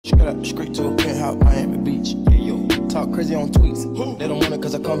Got up straight to a penthouse, Miami Beach. Yeah, yo. Talk crazy on tweets. They don't want it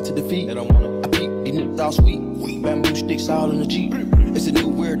cause I come to defeat. They don't want it. I peep, these niggas all sweet. Bamboo sticks all in the Jeep. It's a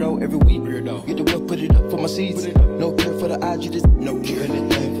new weirdo every week. Get the work, put it up for my seeds. No care for the IG, just no care. Do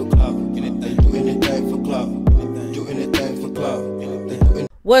anything for clout. Do anything for clout. Do anything for clout.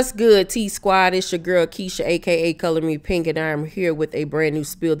 What's good, T Squad? It's your girl Keisha, aka Color Me Pynk, and I'm here with a brand new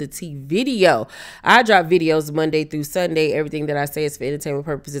Spill the Tea video. I drop videos Monday through Sunday. Everything that I say is for entertainment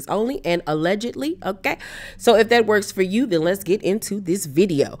purposes only and allegedly, okay? So if that works for you, then let's get into this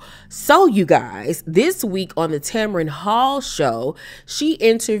video. So you guys, this week on the Tamron Hall show, she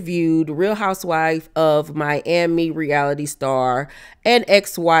interviewed Real Housewife of Miami reality star and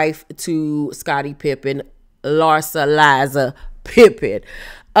ex-wife to Scottie Pippen, Larsa Pippen.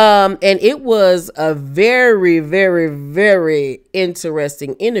 And it was a very, very, very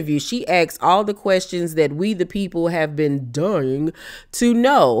interesting interview. She asked all the questions that we, the people, have been dying to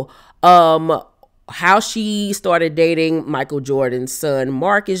know. How she started dating Michael Jordan's son,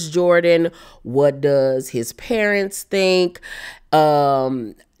 Marcus Jordan. What does his parents think?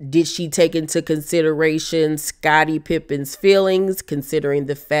 Did she take into consideration Scottie Pippen's feelings, considering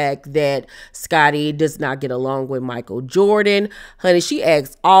the fact that Scottie does not get along with Michael Jordan? Honey, she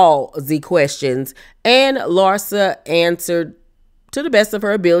asked all the questions, and Larsa answered to the best of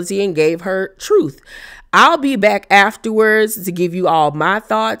her ability and gave her truth. I'll be back afterwards to give you all my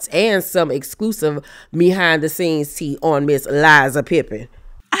thoughts and some exclusive behind-the-scenes tea on Miss Larsa Pippen.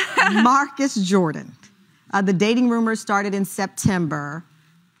 Marcus Jordan. The dating rumors started in September.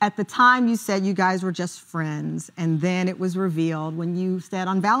 At the time, you said you guys were just friends, and then it was revealed when you said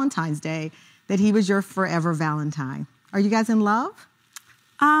on Valentine's Day that he was your forever Valentine. Are you guys in love?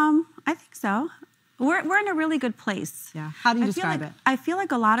 I think so. We're in a really good place. Yeah. How do you describe it? I feel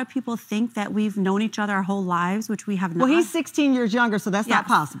like a lot of people think that we've known each other our whole lives, which we have not. Well, he's 16 years younger, so that's not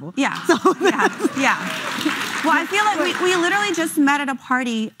possible. Yeah. So yeah. Well, I feel like we literally just met at a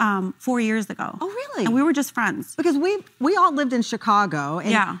party 4 years ago. Oh, really? And we were just friends. Because we all lived in Chicago. And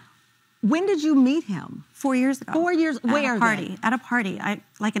yeah. When did you meet him? 4 years ago. 4 years? Where? At a party.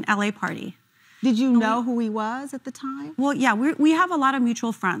 Like an LA party. Did you know who he was at the time? Well, yeah. We have a lot of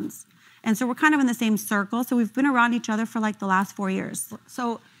mutual friends. And so we're kind of in the same circle. So we've been around each other for like the last 4 years.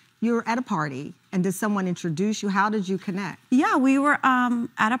 So you were at a party, and did someone introduce you? How did you connect? Yeah, we were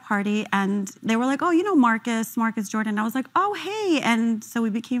at a party, and they were like, oh, you know Marcus Jordan. I was like, oh, hey. And so we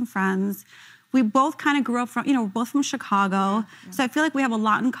became friends. We both kind of grew up from, we're both from Chicago. Yeah. So I feel like we have a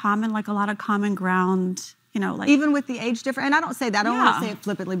lot in common, like a lot of common ground, like. Even with the age difference, and I don't say that, I don't want to say it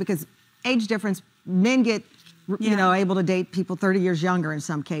flippantly, because age difference, men get, able to date people 30 years younger in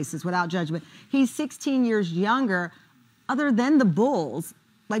some cases without judgment. He's 16 years younger. Other than the Bulls,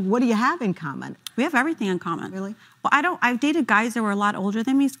 like, what do you have in common? We have everything in common. Really? Well, I've dated guys that were a lot older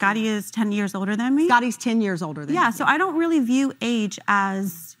than me. Scottie is 10 years older than me. Scottie's 10 years older than you. Yeah, so I don't really view age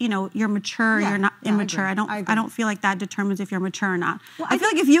as, you're mature, you're not immature. I don't feel like that determines if you're mature or not. Well, I feel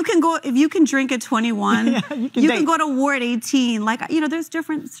like if you can drink at 21, you can go to war at 18. Like, there's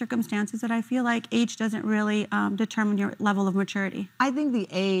different circumstances that I feel like age doesn't really determine your level of maturity. I think the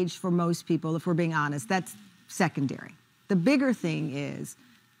age for most people, if we're being honest, that's secondary. The bigger thing is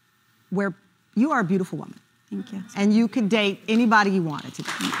where you are a beautiful woman. Thank you. And you could date anybody you wanted to.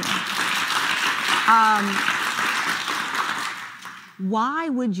 Why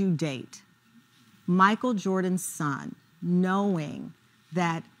would you date Michael Jordan's son, knowing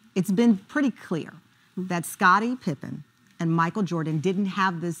that it's been pretty clear that Scottie Pippen and Michael Jordan didn't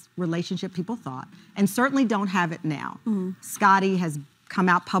have this relationship people thought, and certainly don't have it now? Scottie has come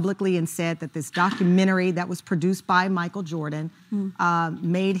out publicly and said that this documentary that was produced by Michael Jordan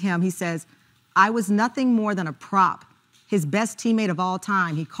made him, he says, I was nothing more than a prop. His best teammate of all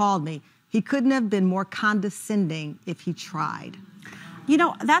time, he called me. He couldn't have been more condescending if he tried.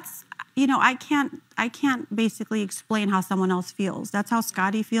 I can't basically explain how someone else feels. That's how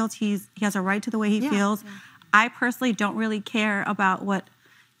Scottie feels. He has a right to the way he feels. Yeah. I personally don't really care about what,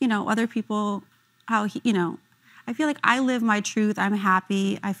 other people, how he, I feel like I live my truth. I'm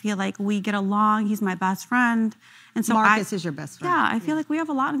happy. I feel like we get along. He's my best friend. And so Marcus is your best friend. Yeah, I feel like we have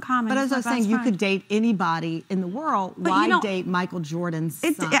a lot in common. But as I was saying, you could date anybody in the world. Why date Michael Jordan's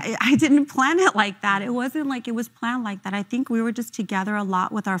son? I didn't plan it like that. It wasn't like it was planned like that. I think we were just together a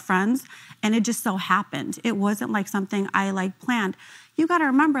lot with our friends, and it just so happened. It wasn't like something I planned. You got to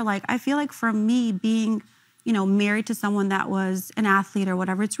remember, I feel like for me being, married to someone that was an athlete or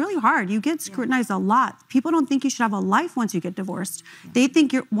whatever, it's really hard. You get scrutinized a lot. People don't think you should have a life once you get divorced. They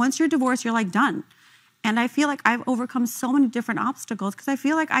think once you're divorced, you're done. And I feel like I've overcome so many different obstacles because I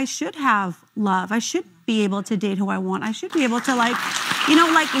feel like I should have love. I should be able to date who I want. I should be able to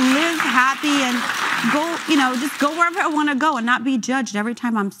like live happy and go, just go wherever I want to go and not be judged every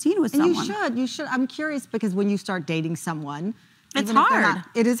time I'm seen with someone. And you should. I'm curious because when you start dating someone, it's hard.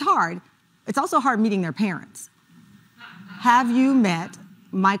 It is hard. It's also hard meeting their parents. Have you met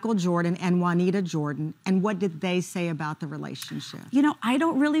Michael Jordan and Juanita Jordan, and what did they say about the relationship? I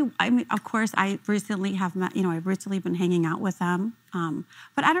don't really, of course, I recently have met, I've recently been hanging out with them,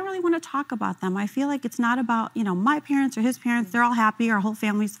 but I don't really want to talk about them. I feel like it's not about, my parents or his parents, they're all happy, our whole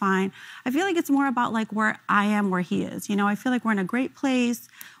family's fine. I feel like it's more about like where I am, where he is. I feel like we're in a great place.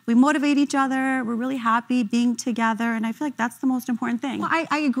 We motivate each other. We're really happy being together, and I feel like that's the most important thing. Well,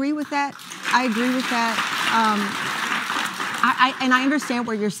 I agree with that. I agree with that. And I understand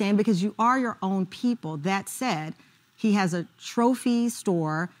what you're saying because you are your own people. That said, he has a trophy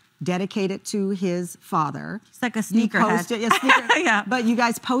store dedicated to his father. It's like a sneakerhead. Yeah. But you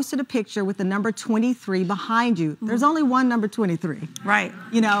guys posted a picture with the number 23 behind you. Mm-hmm. There's only one number 23. Right.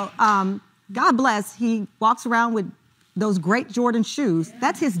 God bless, he walks around with those great Jordan shoes.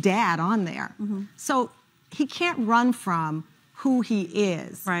 That's his dad on there. Mm-hmm. So he can't run from who he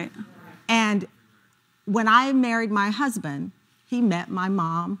is. Right. And when I married my husband, he met my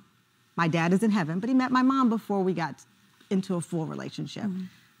mom. My dad is in heaven, but he met my mom before we got into a full relationship. Mm-hmm.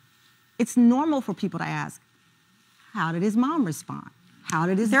 It's normal for people to ask, how did his mom respond? How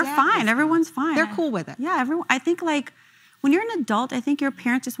did his dad They're fine. respond? Everyone's fine. They're cool with it. Yeah, I think like when you're an adult, I think your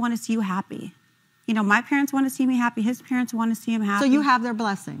parents just want to see you happy. My parents want to see me happy. His parents want to see him happy. So you have their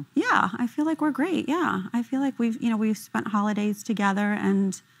blessing. Yeah, I feel like we're great. Yeah, I feel like we've spent holidays together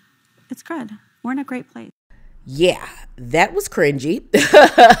and it's good. We're in a great place. Yeah, that was cringy.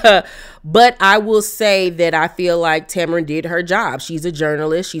 But I will say that I feel like Tamron did her job. She's a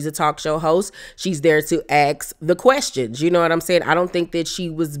journalist. She's a talk show host. She's there to ask the questions. You know what I'm saying? I don't think that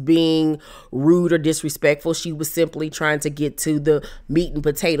she was being rude or disrespectful. She was simply trying to get to the meat and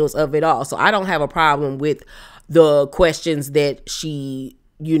potatoes of it all. So I don't have a problem with the questions that she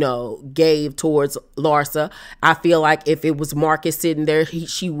gave towards Larsa. I feel like if it was Marcus sitting there,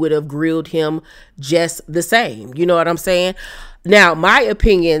 she would have grilled him just the same. You know what I'm saying? Now, my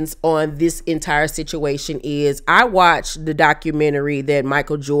opinions on this entire situation is I watched the documentary that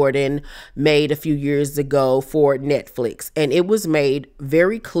Michael Jordan made a few years ago for Netflix, and it was made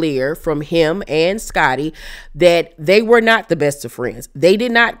very clear from him and Scotty that they were not the best of friends. They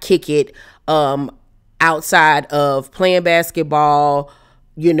did not kick it outside of playing basketball,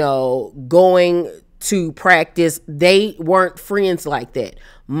 going to practice. They weren't friends like that.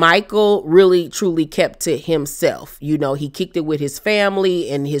 Michael really truly kept to himself. He kicked it with his family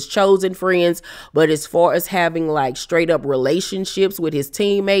and his chosen friends, but as far as having like straight up relationships with his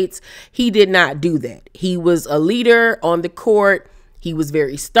teammates, he did not do that. He was a leader on the court. He was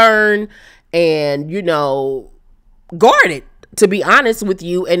very stern and, guarded, to be honest with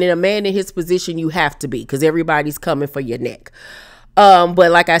you. And in a man in his position, you have to be, because everybody's coming for your neck. But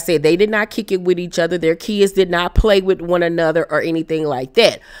like I said, they did not kick it with each other. Their kids did not play with one another or anything like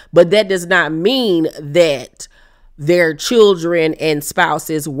that. But that does not mean that their children and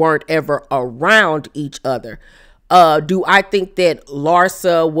spouses weren't ever around each other. Do I think that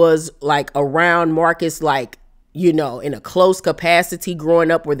Larsa was like around Marcus, like, in a close capacity growing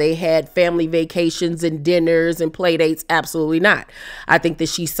up where they had family vacations and dinners and play dates? Absolutely not. I think that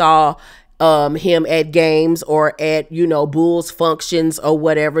she saw him at games or at, Bulls functions or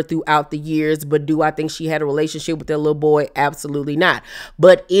whatever throughout the years. But do I think she had a relationship with that little boy? Absolutely not.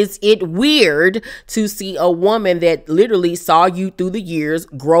 But is it weird to see a woman that literally saw you through the years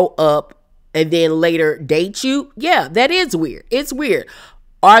grow up and then later date you? Yeah, that is weird. It's weird.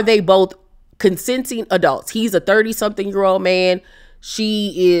 Are they both consenting adults? He's a 30-something-year-old man.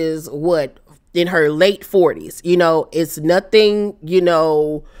 She is in her late 40s. It's nothing,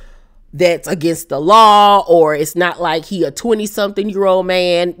 that's against the law, or it's not like he a 20-something-year-old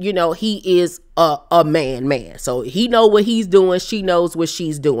man. He is a man. So he know what he's doing. She knows what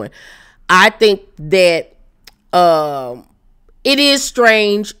she's doing. I think that it is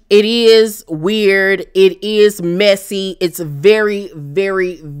strange. It is weird. It is messy. It's very,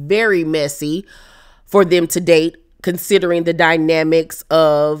 very, very messy for them to date, considering the dynamics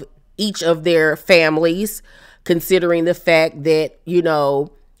of each of their families, considering the fact that,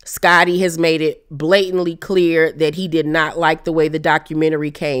 Scotty has made it blatantly clear that he did not like the way the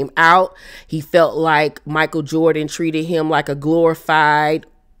documentary came out. He felt like Michael Jordan treated him like a glorified,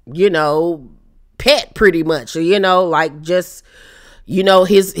 pet, pretty much, like just, you know,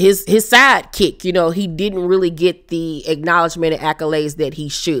 his sidekick. You know, he didn't really get the acknowledgement and accolades that he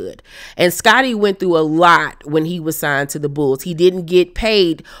should. And Scotty went through a lot when he was signed to the Bulls. He didn't get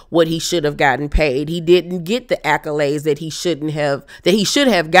paid what he should have gotten paid. He didn't get the accolades that he should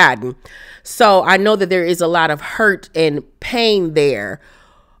have gotten. So I know that there is a lot of hurt and pain there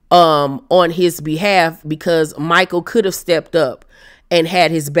on his behalf, because Michael could have stepped up and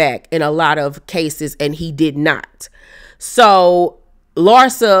had his back in a lot of cases, and he did not. So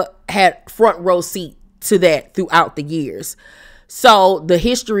Larsa had front row seat to that throughout the years. So the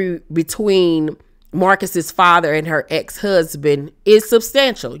history between Marcus's father and her ex-husband is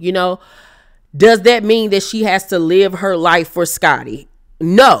substantial. You know, does that mean that she has to live her life for Scotty?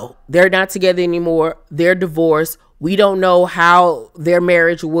 No, they're not together anymore. They're divorced. We don't know how their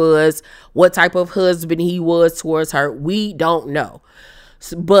marriage was, what type of husband he was towards her. We don't know.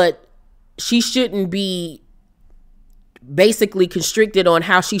 But she shouldn't be basically constricted on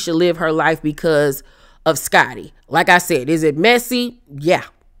how she should live her life because of Scotty. Like I said, is it messy? Yeah,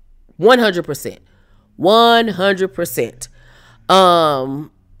 100%. 100%.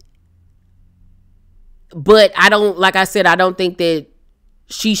 But I don't, like I said, I don't think that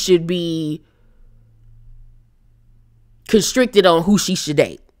she should be constricted on who she should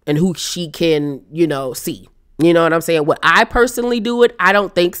date and who she can, you know, see. You know what I'm saying? Would I personally do it? I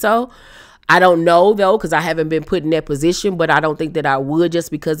don't think so. I don't know, though, because I haven't been put in that position, but I don't think that I would, just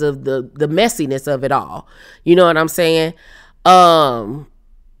because of the messiness of it all. You know what I'm saying? And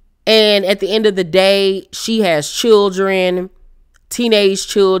at the end of the day, she has children, teenage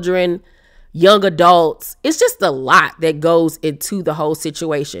children, young adults. It's just a lot that goes into the whole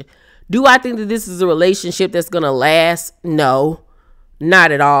situation. Do I think that this is a relationship that's going to last? No,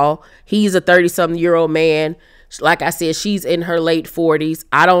 not at all. He's a 30-something-year-old man. Like I said, she's in her late 40s.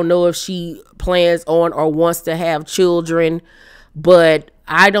 I don't know if she plans on or wants to have children, but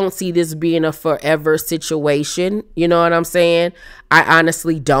I don't see this being a forever situation. You know what I'm saying? I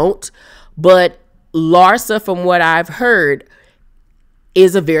honestly don't. But Larsa, from what I've heard,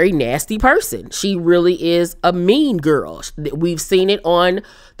 is a very nasty person. She really is a mean girl. We've seen it on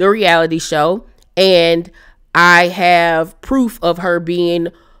the reality show, and I have proof of her being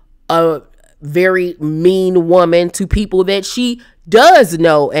a very mean woman to people that she does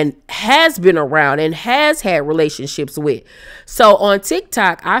know and has been around and has had relationships with. So on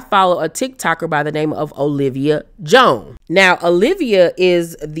TikTok, I follow a TikToker by the name of Olivia Joan. Now, Olivia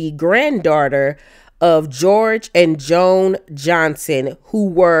is the granddaughter of George and Joan Johnson, who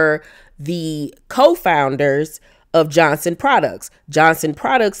were the co-founders of Johnson Products. Johnson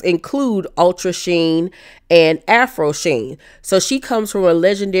Products include Ultra Sheen and Afro Sheen. So she comes from a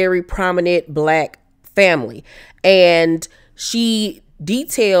legendary, prominent Black family. And she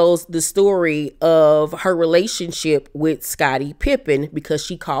details the story of her relationship with Scottie Pippen, because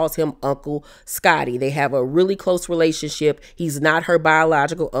she calls him Uncle Scotty. They have a really close relationship. He's not her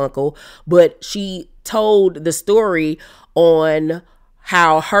biological uncle, but she told the story on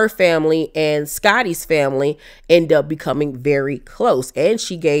how her family and Scotty's family end up becoming very close. And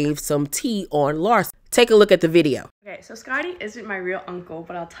she gave some tea on Larsa. Take a look at the video. Okay, so Scotty isn't my real uncle,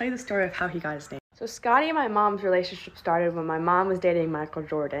 but I'll tell you the story of how he got his name. So Scotty and my mom's relationship started when my mom was dating Michael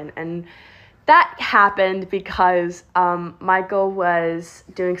Jordan. And that happened because Michael was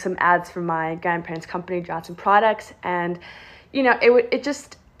doing some ads for my grandparents' company, Johnson Products. And, you know, it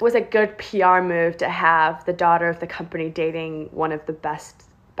just was a good PR move to have the daughter of the company dating one of the best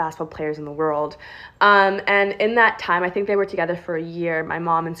basketball players in the world. And in that time, I think they were together for a year. My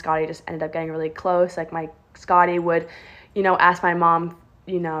mom and Scotty just ended up getting really close. Like, Scotty would, you know, ask my mom,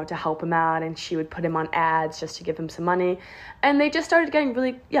 you know, to help him out, and she would put him on ads just to give him some money. And they just started getting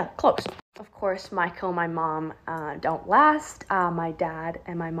really, close. Of course, Michael and my mom don't last. My dad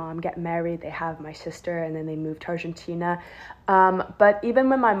and my mom get married. They have my sister, and then they moved to Argentina. But even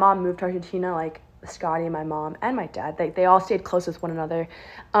when my mom moved to Argentina, like, Scotty, my mom, and my dad, they all stayed close with one another.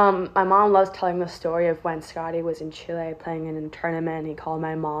 My mom loves telling the story of when Scotty was in Chile playing in a tournament. He called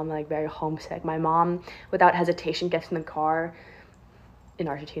my mom, like, very homesick. My mom, without hesitation, gets in the car in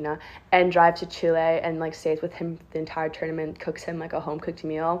Argentina and drives to Chile and, like, stays with him the entire tournament, cooks him, like, a home-cooked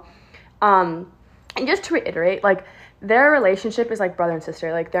meal. And just to reiterate, like, their relationship is like brother and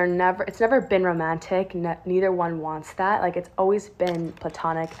sister. Like, it's never been romantic. Neither one wants that. Like, it's always been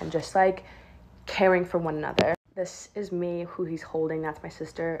platonic and just, like, caring for one another. This is me, who he's holding. That's my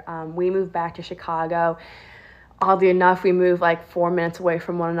sister. We moved back to Chicago. Oddly enough, we moved like 4 minutes away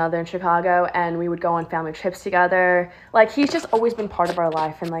from one another in Chicago, and we would go on family trips together. Like, he's just always been part of our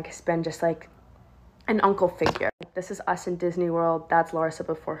life, and, like, has been just, like, an uncle figure. This is us in Disney World. That's Larsa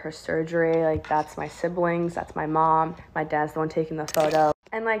before her surgery. Like, that's my siblings. That's my mom. My dad's the one taking the photo.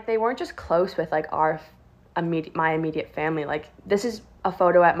 And like, they weren't just close with like my immediate family. Like, this is a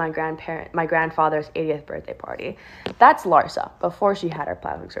photo at my grandfather's 80th birthday party. That's Larsa before she had her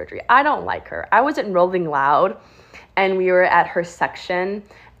plastic surgery. I don't like her. I was in Rolling Loud, and we were at her section,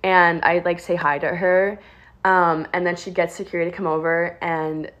 and I like say hi to her. And then she gets security to come over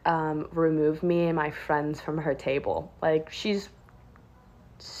and remove me and my friends from her table. Like, she's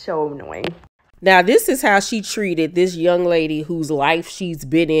so annoying. Now, this is how she treated this young lady whose life she's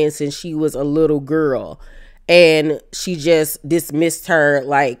been in since she was a little girl. And she just dismissed her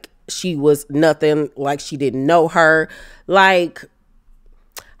like she was nothing, like she didn't know her. Like,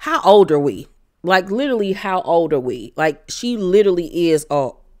 how old are we? Like, literally, how old are we? Like, she literally is a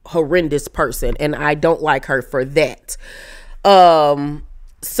horrendous person, and I don't like her for that.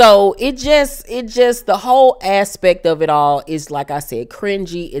 So it just the whole aspect of it all is, like I said,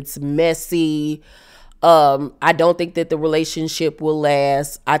 cringy. It's messy. I don't think that the relationship will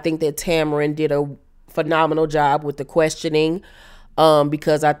last. I think that Tamron did a phenomenal job with the questioning,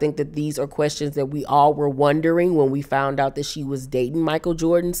 because I think that these are questions that we all were wondering when we found out that she was dating Michael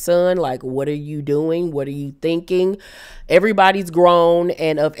Jordan's son. Like, what are you doing? What are you thinking? Everybody's grown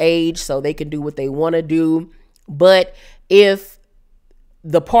and of age, so they can do what they want to do. But if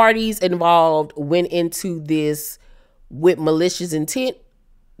the parties involved went into this with malicious intent,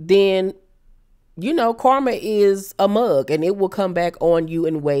 then, you know, karma is a mug, and it will come back on you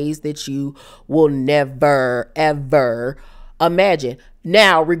in ways that you will never, ever imagine.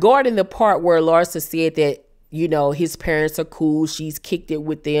 Now, regarding the part where Larsa said that, you know, his parents are cool, she's kicked it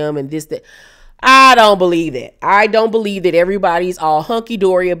with them and this, that, I don't believe that. I don't believe that everybody's all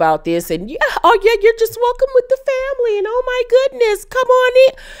hunky-dory about this and, yeah, oh yeah, you're just welcome with the family and oh my goodness, come on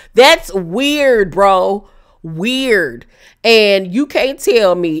in. That's weird, bro. Weird. And you can't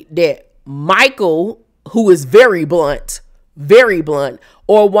tell me that Michael, who is very blunt,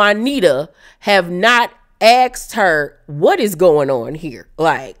 or Juanita have not asked her what is going on here.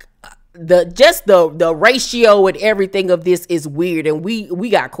 Like, the ratio and everything of this is weird, and we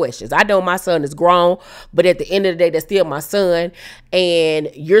got questions. I know my son is grown, but at the end of the day, that's still my son,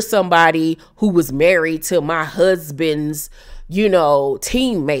 and you're somebody who was married to my husband's, you know,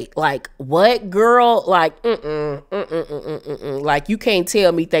 teammate. Like, what, girl? Like, like, you can't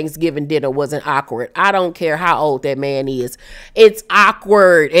tell me Thanksgiving dinner wasn't awkward. I don't care how old that man is. It's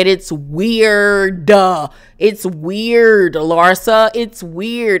awkward and it's weird. It's weird, Larsa. It's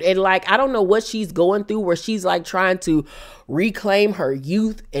weird. And like, I don't know what she's going through where she's like trying to reclaim her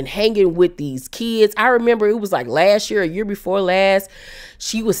youth and hanging with these kids. I remember it was like last year, a year before last,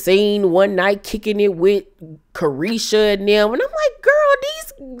 she was seen one night kicking it with Carisha and them. And I'm like, girl,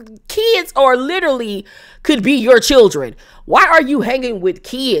 these kids are literally could be your children. Why are you hanging with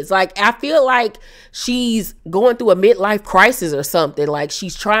kids? Like, I feel like she's going through a midlife crisis or something. Like,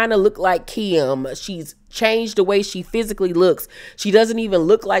 she's trying to look like Kim. She's changed the way she physically looks. She doesn't even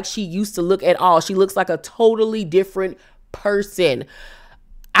look like she used to look at all. She looks like a totally different person.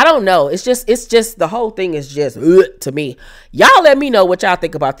 I don't know. It's just the whole thing is just to me. Y'all let me know what y'all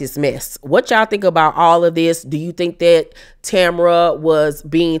think about this mess. What y'all think about all of this? Do you think that Tamra was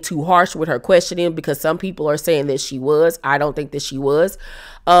being too harsh with her questioning? Because some people are saying that she was. I don't think that she was.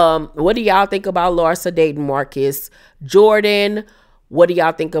 What do y'all think about Larsa dating Marcus Jordan? What do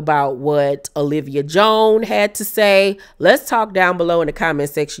y'all think about what Olivia Jones had to say? Let's talk down below in the comment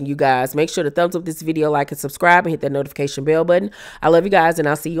section, you guys. Make sure to thumbs up this video, like and subscribe, and hit that notification bell button. I love you guys, and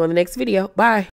I'll see you on the next video. Bye.